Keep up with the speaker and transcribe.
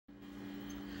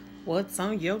What's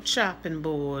on your chopping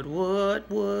board? What?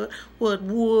 Well,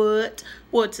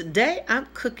 today I'm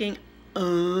cooking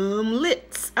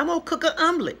omelets. I'm gonna cook an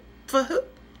omelet. For who?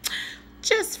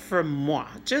 Just for moi.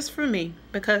 Just for me.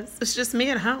 Because it's just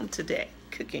me at home today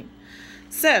cooking.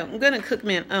 So I'm gonna cook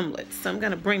me an omelet. So I'm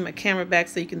gonna bring my camera back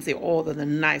so you can see all of the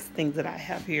nice things that I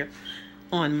have here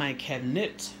on my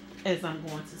cabinet. As I'm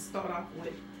going to start off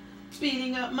with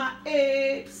beating up my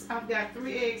eggs. I've got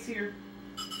 3 eggs here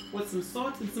with some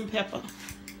salt and some pepper.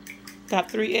 Got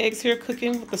 3 eggs here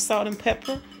cooking with the salt and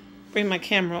pepper. Bring my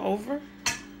camera over.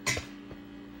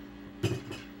 Let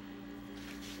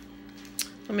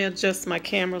me adjust my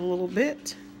camera a little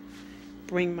bit.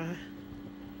 I'm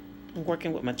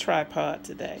working with my tripod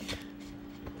today.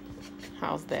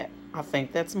 How's that? I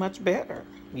think that's much better.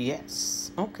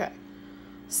 Yes. Okay.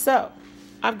 So,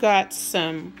 I've got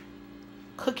some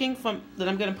cooking that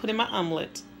I'm going to put in my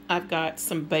omelet. I've got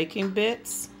some bacon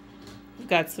bits. I've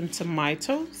got some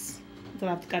tomatoes that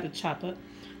I've got to chop up.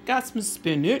 Got some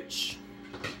spinach.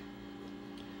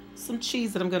 Some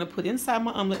cheese that I'm going to put inside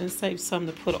my omelet and save some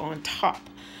to put on top.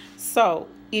 So,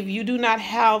 if you do not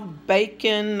have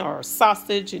bacon or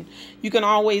sausage, and you can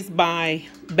always buy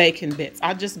bacon bits.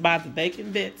 I just buy the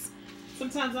bacon bits.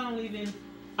 Sometimes I don't even,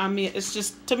 it's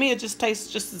just, to me, it just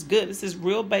tastes just as good. This is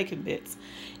real bacon bits.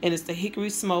 And it's the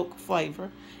hickory smoke flavor.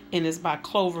 And it's by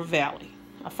Clover Valley.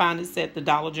 I find this at the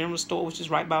Dollar General store, which is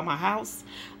right by my house.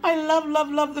 I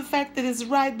love the fact that it's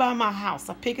right by my house.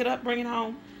 I pick it up, bring it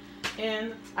home,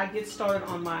 and I get started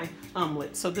on my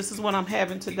omelet. So this is what I'm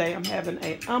having today. I'm having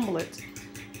an omelet.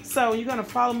 So you're going to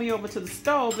follow me over to the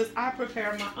stove as I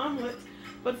prepare my omelet.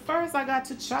 But first I got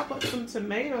to chop up some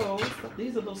tomatoes.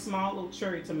 These are those small little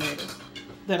cherry tomatoes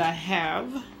that I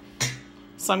have.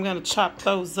 So I'm going to chop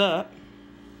those up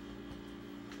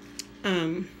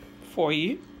for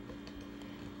you.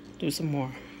 Do some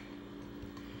more.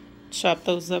 Chop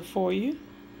those up for you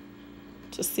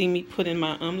to see me put in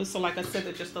my omelet. So like I said,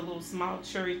 they're just a little small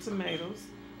cherry tomatoes.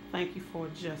 Thank you for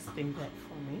adjusting that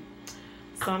for me.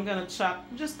 So I'm going to chop,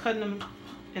 I'm just cutting them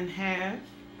in half.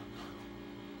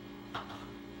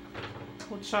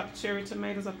 We'll chop cherry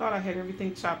tomatoes. I thought I had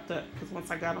everything chopped up because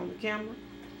once I got on the camera,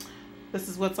 this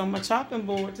is what's on my chopping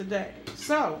board today.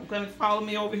 So I'm going to follow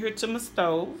me over here to my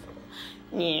stove.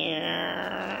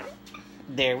 Yeah.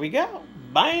 There we go.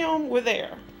 Bam, we're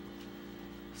there.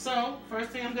 So first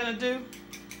thing I'm going to do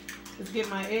is get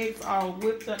my eggs all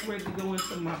whipped up, ready to go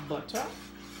into my butter.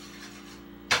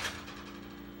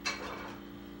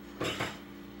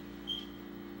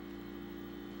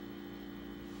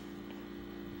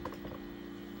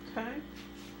 Okay.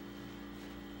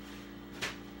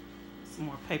 Some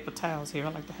more paper towels here.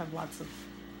 I like to have lots of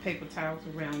paper towels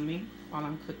around me while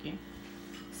I'm cooking.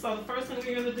 So the first thing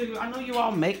we're going to do, I know you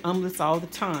all make omelets all the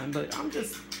time, but I'm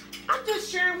just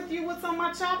sharing with you what's on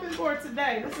my chopping board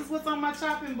today. This is what's on my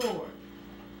chopping board.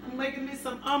 I'm making me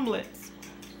some omelets.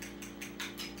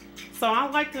 So I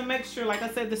like to make sure, like I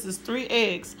said, this is 3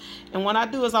 eggs. And what I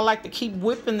do is I like to keep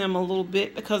whipping them a little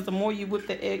bit, because the more you whip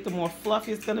the egg, the more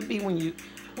fluffy it's going to be when you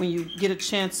get a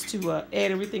chance to add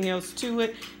everything else to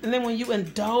it. And then when you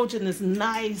indulge in this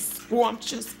nice,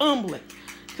 scrumptious omelet.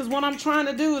 Because what I'm trying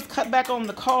to do is cut back on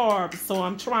the carbs. So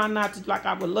I'm trying not to, like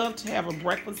I would love to have a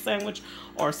breakfast sandwich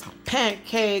or some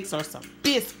pancakes or some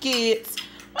biscuits.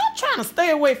 I'm trying to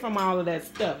stay away from all of that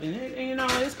stuff. And you know,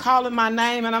 it's calling my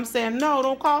name, and I'm saying, no,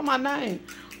 don't call my name.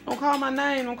 Don't call my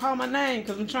name. Don't call my name.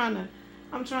 Because I'm trying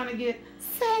to get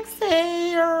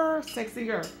sexier.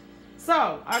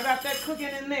 So I got that cooking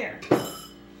in there.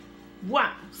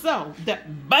 Wow. So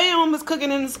that bam is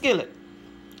cooking in the skillet.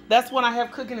 That's what I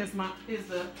have cooking is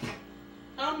the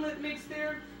omelet mix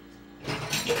there.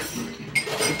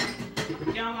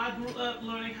 Y'all, I grew up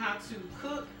learning how to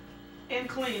cook and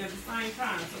clean at the same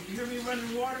time. So if you hear me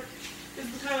running water, it's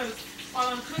because while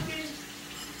I'm cooking,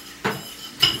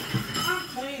 I'm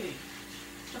cleaning.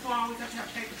 That's why I always have to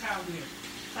have paper towels here,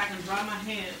 so I can dry my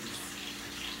hands.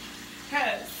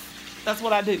 Because that's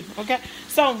what I do, okay?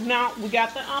 So now we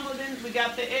got the omelet in, we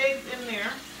got the eggs in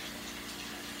there.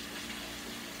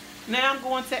 Now I'm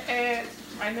going to add,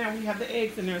 right now we have the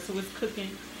eggs in there, so it's cooking.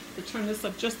 To turn this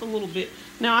up just a little bit.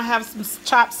 Now I have some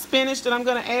chopped spinach that I'm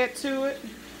going to add to it.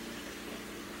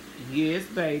 Yes,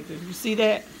 baby. You see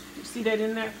that? You see that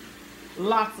in there?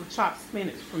 Lots of chopped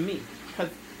spinach for me.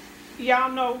 Because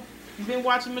y'all know, you've been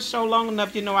watching my show long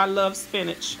enough, you know I love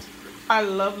spinach. I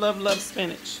love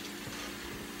spinach.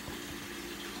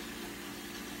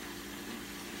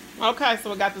 Okay, so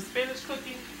we got the spinach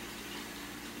cooking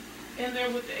in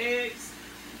there with the eggs.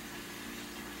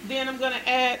 Then I'm going to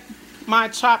add my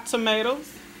chopped tomatoes.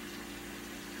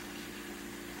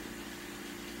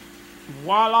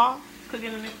 Voila,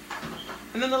 cooking in it.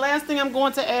 And then the last thing I'm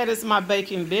going to add is my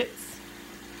bacon bits.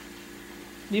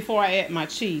 Before I add my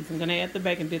cheese, I'm going to add the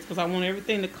bacon bits because I want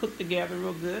everything to cook together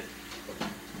real good.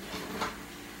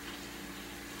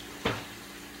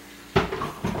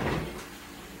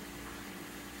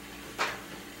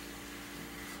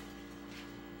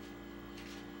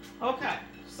 Okay,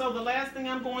 so the last thing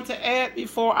I'm going to add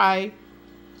before I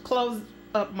close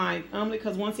up my omelet,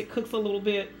 because once it cooks a little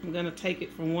bit, I'm going to take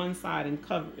it from one side and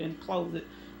cover and close it.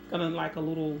 It's going to like a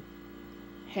little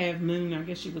half moon, I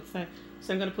guess you would say.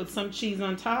 So I'm going to put some cheese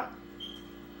on top,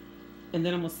 and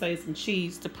then I'm going to save some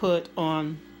cheese to put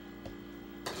on,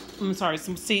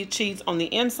 some cheese on the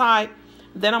inside.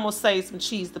 Then I'm going to save some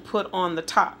cheese to put on the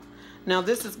top. Now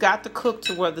this has got to cook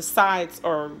to where the sides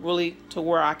are really to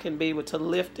where I can be able to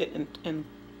lift it and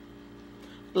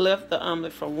lift the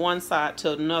omelet from one side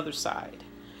to another side.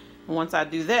 And once I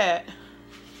do that,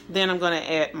 then I'm going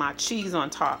to add my cheese on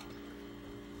top.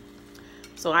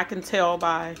 So I can tell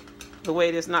by the way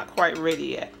it is not quite ready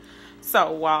yet.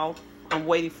 So while I'm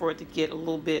waiting for it to get a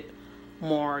little bit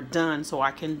more done, so I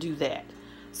can do that.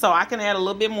 So I can add a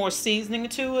little bit more seasoning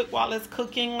to it while it's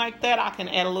cooking like that. I can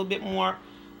add a little bit more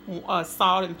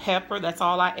salt and pepper. That's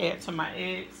all I add to my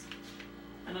eggs.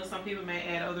 I know some people may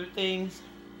add other things.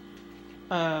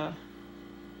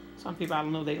 Some people, I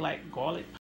don't know, they like garlic